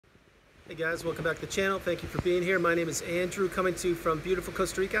Hey guys, welcome back to the channel. Thank you for being here. My name is Andrew, coming to you from beautiful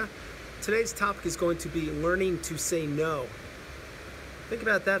Costa Rica. Today's topic is going to be learning to say no. Think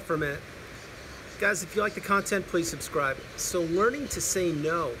about that for a minute. Guys, if you like the content, please subscribe. So learning to say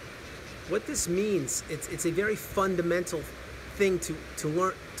no, what this means, it's a very fundamental thing to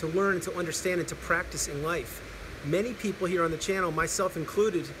learn and to understand and to practice in life. Many people here on the channel, myself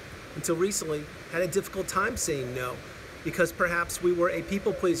included, until recently, had a difficult time saying no because perhaps we were a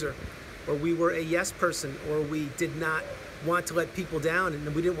people pleaser, or we were a yes person, or we did not want to let people down,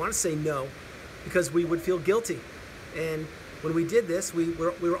 and we didn't want to say no because we would feel guilty. And when we did this, we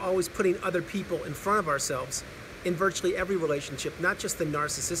were always putting other people in front of ourselves in virtually every relationship, not just the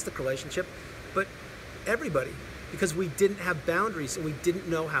narcissistic relationship, but everybody, because we didn't have boundaries and we didn't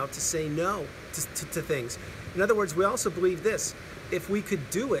know how to say no to things. In other words, we also believe this: if we could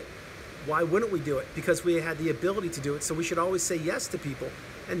do it, why wouldn't we do it? Because we had the ability to do it, so we should always say yes to people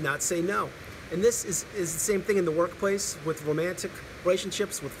and not say no. And this is the same thing in the workplace, with romantic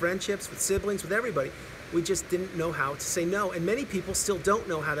relationships, with friendships, with siblings, with everybody. We just didn't know how to say no. And many people still don't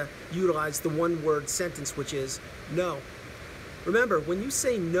know how to utilize the one-word sentence, which is no. Remember, when you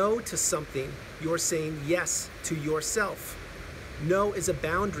say no to something, you're saying yes to yourself. No is a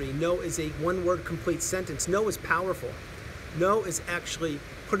boundary. No is a one-word complete sentence. No is powerful. No is actually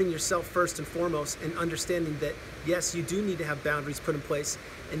putting yourself first and foremost and understanding that, yes, you do need to have boundaries put in place,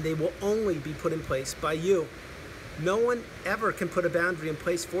 and they will only be put in place by you. No one ever can put a boundary in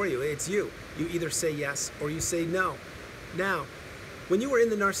place for you. It's you. You either say yes or you say no. Now, when you were in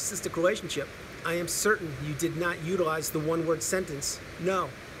the narcissistic relationship, I am certain you did not utilize the one-word sentence, no.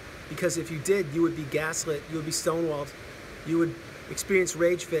 Because if you did, you would be gaslit, you would be stonewalled, you would experience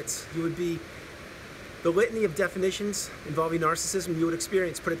rage fits, you would be the litany of definitions involving narcissism you would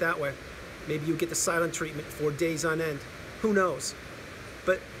experience, put it that way. Maybe you get the silent treatment for days on end. Who knows?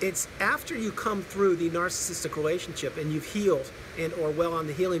 But it's after you come through the narcissistic relationship and you've healed and or well on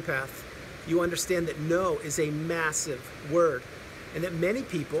the healing path, you understand that no is a massive word, and that many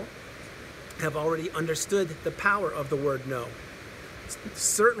people have already understood the power of the word no.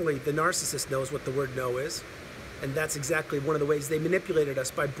 Certainly the narcissist knows what the word no is. And that's exactly one of the ways they manipulated us,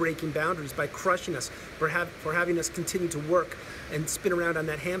 by breaking boundaries, by crushing us, for having us continue to work and spin around on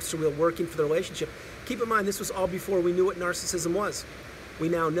that hamster wheel working for the relationship. Keep in mind, this was all before we knew what narcissism was. We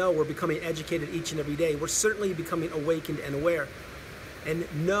now know. We're becoming educated each and every day. We're certainly becoming awakened and aware. And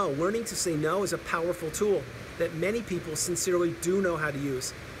no, learning to say no is a powerful tool that many people sincerely do know how to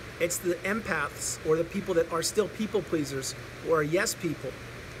use. It's the empaths, or the people that are still people pleasers, or are yes people.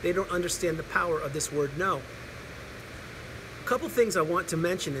 They don't understand the power of this word no. A couple things I want to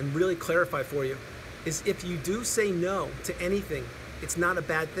mention and really clarify for you is, if you do say no to anything, it's not a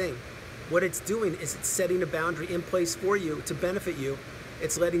bad thing. What it's doing is it's setting a boundary in place for you to benefit you.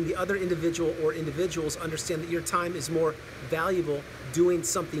 It's letting the other individual or individuals understand that your time is more valuable doing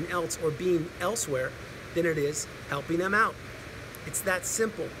something else or being elsewhere than it is helping them out. It's that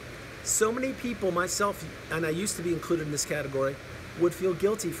simple. So many people, myself, and I used to be included in this category, would feel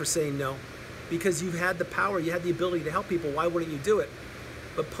guilty for saying no. Because you had the power, you had the ability to help people, why wouldn't you do it?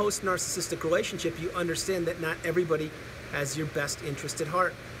 But post-narcissistic relationship, you understand that not everybody has your best interest at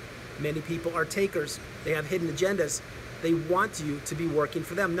heart. Many people are takers. They have hidden agendas. They want you to be working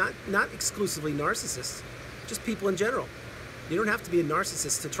for them, not exclusively narcissists, just people in general. You don't have to be a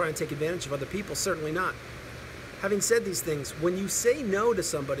narcissist to try and take advantage of other people, certainly not. Having said these things, when you say no to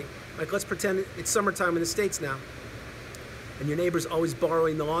somebody, like let's pretend it's summertime in the States now, and your neighbor's always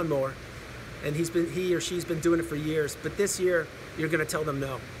borrowing the lawnmower, and he or she's been doing it for years, but this year you're going to tell them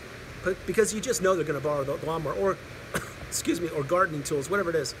no, because you just know they're going to borrow the lawnmower, or excuse me, or gardening tools,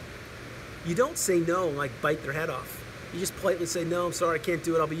 whatever it is. You don't say no and like bite their head off. You just politely say, no, I'm sorry, I can't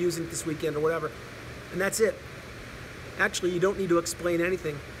do it, I'll be using it this weekend, or whatever, and that's it. Actually, you don't need to explain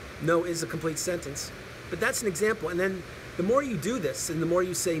anything. No is a complete sentence. But that's an example. And then the more you do this and the more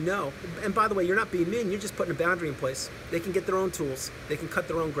you say no, and by the way, you're not being mean, you're just putting a boundary in place. They can get their own tools, they can cut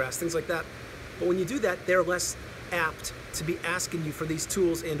their own grass, things like that. But when you do that, they're less apt to be asking you for these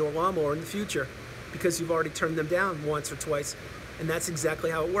tools and or lawnmower in the future, because you've already turned them down once or twice. And that's exactly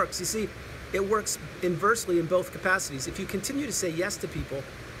how it works. You see, it works inversely in both capacities. If you continue to say yes to people,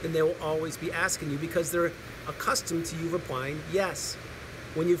 then they will always be asking you, because they're accustomed to you replying yes.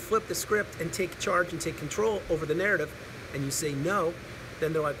 When you flip the script and take charge and take control over the narrative, and you say no,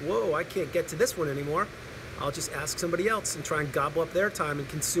 then they're like, whoa, I can't get to this one anymore. I'll just ask somebody else and try and gobble up their time and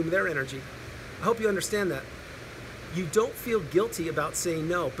consume their energy. I hope you understand that. You don't feel guilty about saying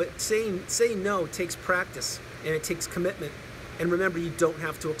no, but saying no takes practice, and it takes commitment. And remember, you don't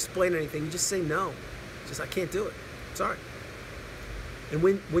have to explain anything. You just say no. Just, I can't do it. Sorry. And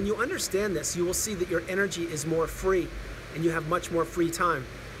when you understand this, you will see that your energy is more free and you have much more free time.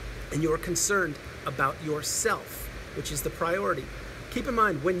 And you are concerned about yourself, which is the priority. Keep in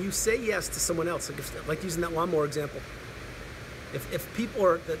mind, when you say yes to someone else, like using that lawnmower example, if people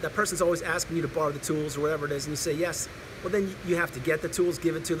are, that person's always asking you to borrow the tools or whatever it is, and you say yes, well then you have to get the tools,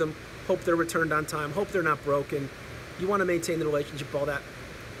 give it to them, hope they're returned on time, hope they're not broken. You want to maintain the relationship, all that.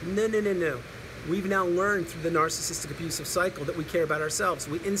 No, no, no, no. We've now learned through the narcissistic abusive cycle that we care about ourselves.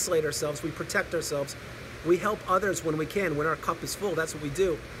 We insulate ourselves, we protect ourselves, we help others when we can, when our cup is full, that's what we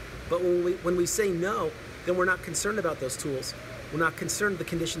do. But when we say no, then we're not concerned about those tools. We're not concerned the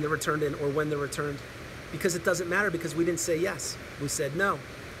condition they're returned in or when they're returned, because it doesn't matter, because we didn't say yes, we said no.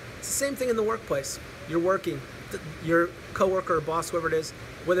 It's the same thing in the workplace. You're working, your coworker or boss, whoever it is,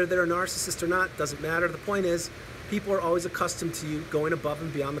 whether they're a narcissist or not, doesn't matter. The point is, people are always accustomed to you going above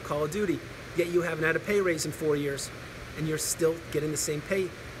and beyond the call of duty, yet you haven't had a pay raise in 4 years, and you're still getting the same pay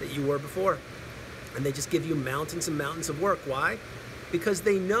that you were before. And they just give you mountains and mountains of work. Why? Because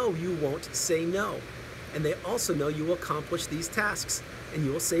they know you won't say no. And they also know you will accomplish these tasks, and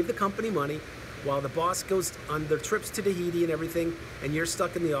you will save the company money while the boss goes on their trips to Tahiti and everything, and you're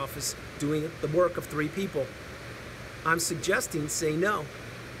stuck in the office doing the work of 3 people. I'm suggesting say no.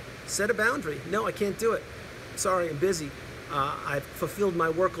 Set a boundary. No, I can't do it. Sorry, I'm busy. I've fulfilled my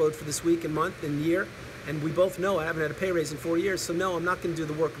workload for this week and month and year, and we both know I haven't had a pay raise in 4 years, so no, I'm not going to do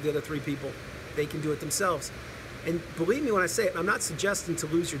the work of the other 3 people. They can do it themselves. And believe me when I say it, I'm not suggesting to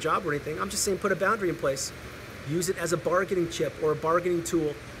lose your job or anything. I'm just saying put a boundary in place. Use it as a bargaining chip or a bargaining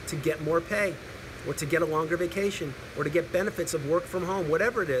tool to get more pay, or to get a longer vacation, or to get benefits of work from home,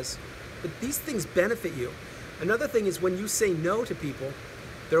 whatever it is. But these things benefit you. Another thing is when you say no to people,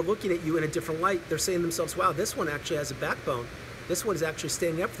 they're looking at you in a different light. They're saying to themselves, wow, this one actually has a backbone. This one is actually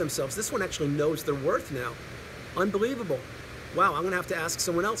standing up for themselves. This one actually knows their worth now. Unbelievable. Wow, I'm gonna have to ask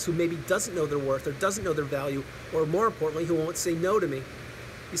someone else who maybe doesn't know their worth or doesn't know their value, or more importantly, who won't say no to me.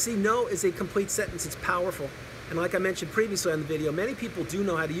 You see, no is a complete sentence. It's powerful. And like I mentioned previously on the video, many people do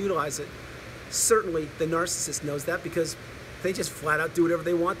know how to utilize it. Certainly the narcissist knows that, because they just flat out do whatever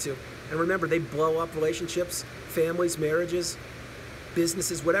they want to. And remember, they blow up relationships, families, marriages,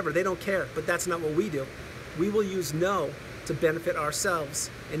 businesses, whatever. They don't care, but that's not what we do. We will use no to benefit ourselves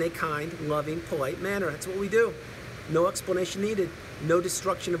in a kind, loving, polite manner. That's what we do. No explanation needed, no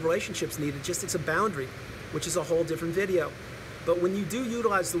destruction of relationships needed, just it's a boundary, which is a whole different video. But when you do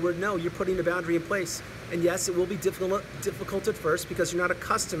utilize the word no, you're putting a boundary in place. And yes, it will be difficult at first because you're not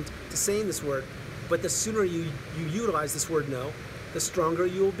accustomed to saying this word. But the sooner you utilize this word no, the stronger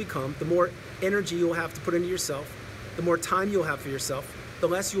you will become, the more energy you'll have to put into yourself, the more time you'll have for yourself, the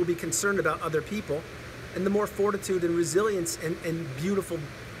less you will be concerned about other people, and the more fortitude and resilience and beautiful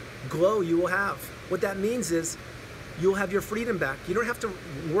glow you will have. What that means is you'll have your freedom back. You don't have to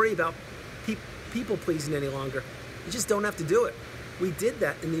worry about people pleasing any longer. You just don't have to do it. We did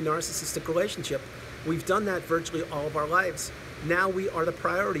that in the narcissistic relationship. We've done that virtually all of our lives. Now we are the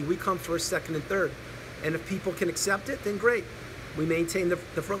priority. We come first, second, and third. And if people can accept it, then great. We maintain the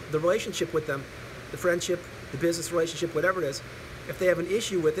relationship with them, the friendship, the business relationship, whatever it is. If they have an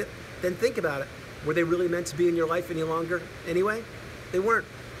issue with it, then think about it. Were they really meant to be in your life any longer anyway? They weren't.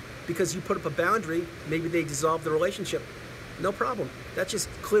 Because you put up a boundary, maybe they dissolved the relationship. No problem. That just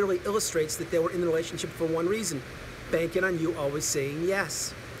clearly illustrates that they were in the relationship for one reason, banking on you always saying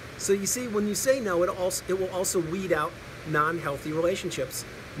yes. So you see, when you say no, it will also weed out non-healthy relationships.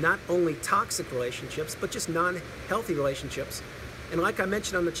 Not only toxic relationships, but just non-healthy relationships. And like I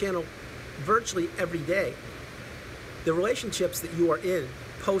mentioned on the channel, virtually every day, the relationships that you are in,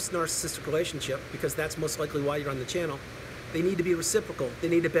 post-narcissistic relationship, because that's most likely why you're on the channel, they need to be reciprocal. They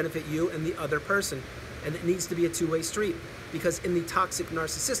need to benefit you and the other person. And it needs to be a two-way street. Because in the toxic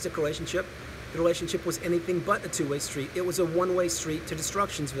narcissistic relationship, the relationship was anything but a two-way street. It was a one-way street to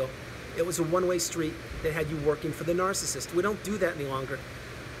Destructionsville. It was a one-way street that had you working for the narcissist. We don't do that any longer.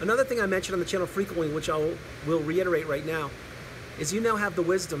 Another thing I mention on the channel frequently, which I will reiterate right now, is you now have the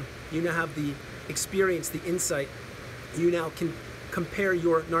wisdom, you now have the experience, the insight. You now can compare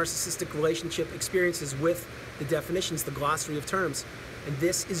your narcissistic relationship experiences with the definitions, the glossary of terms. And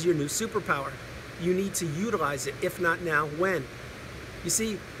this is your new superpower. You need to utilize it. If not now, when? You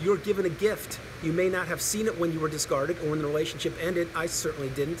see, you're given a gift. You may not have seen it when you were discarded or when the relationship ended. I certainly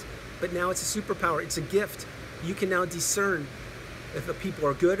didn't. But now it's a superpower. It's a gift. You can now discern if the people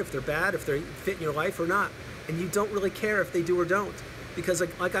are good, if they're bad, if they fit in your life or not. And you don't really care if they do or don't. Because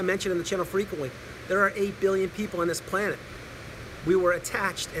like I mentioned on the channel frequently, there are 8 billion people on this planet. We were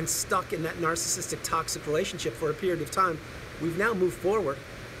attached and stuck in that narcissistic, toxic relationship for a period of time. We've now moved forward.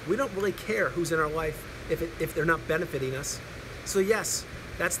 We don't really care who's in our life if they're not benefiting us. So yes,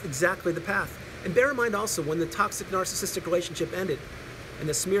 that's exactly the path. And bear in mind also, when the toxic narcissistic relationship ended and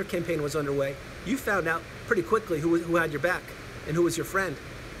the smear campaign was underway, you found out pretty quickly who had your back and who was your friend.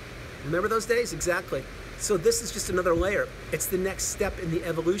 Remember those days? Exactly. So this is just another layer. It's the next step in the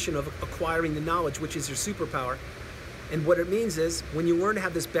evolution of acquiring the knowledge, which is your superpower. And what it means is, when you learn to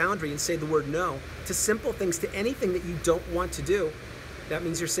have this boundary and say the word no to simple things, to anything that you don't want to do, that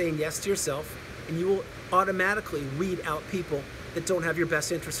means you're saying yes to yourself, and you will automatically weed out people that don't have your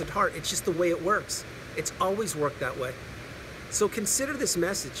best interest at heart. It's just the way it works. It's always worked that way. So consider this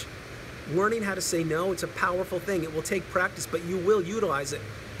message. Learning how to say no, it's a powerful thing. It will take practice, but you will utilize it.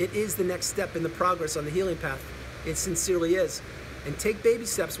 It is the next step in the progress on the healing path. It sincerely is. And take baby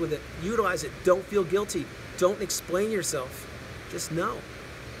steps with it. Utilize it. Don't feel guilty. Don't explain yourself. Just no.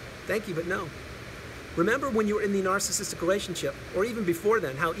 Thank you, but no. Remember when you were in the narcissistic relationship, or even before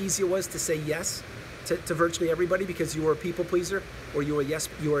then, how easy it was to say yes to virtually everybody because you were a people pleaser, or you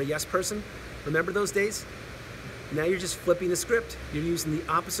were a yes person? Remember those days? Now you're just flipping the script. You're using the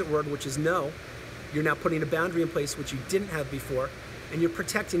opposite word, which is no. You're now putting a boundary in place which you didn't have before, and you're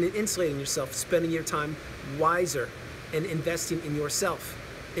protecting and insulating yourself, spending your time wiser and investing in yourself.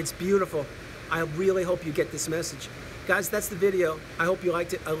 It's beautiful. I really hope you get this message. Guys, that's the video. I hope you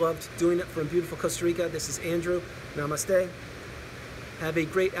liked it. I loved doing it from beautiful Costa Rica. This is Andrew. Namaste. Have a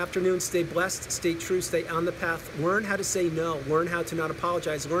great afternoon. Stay blessed, stay true, stay on the path. Learn how to say no. Learn how to not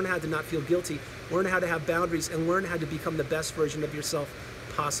apologize. Learn how to not feel guilty. Learn how to have boundaries, and learn how to become the best version of yourself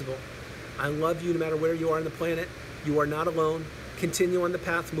possible. I love you no matter where you are on the planet. You are not alone. Continue on the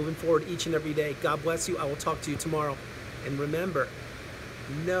path, moving forward each and every day. God bless you. I will talk to you tomorrow. And remember,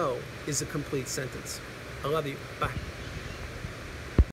 no is a complete sentence. I love you. Bye.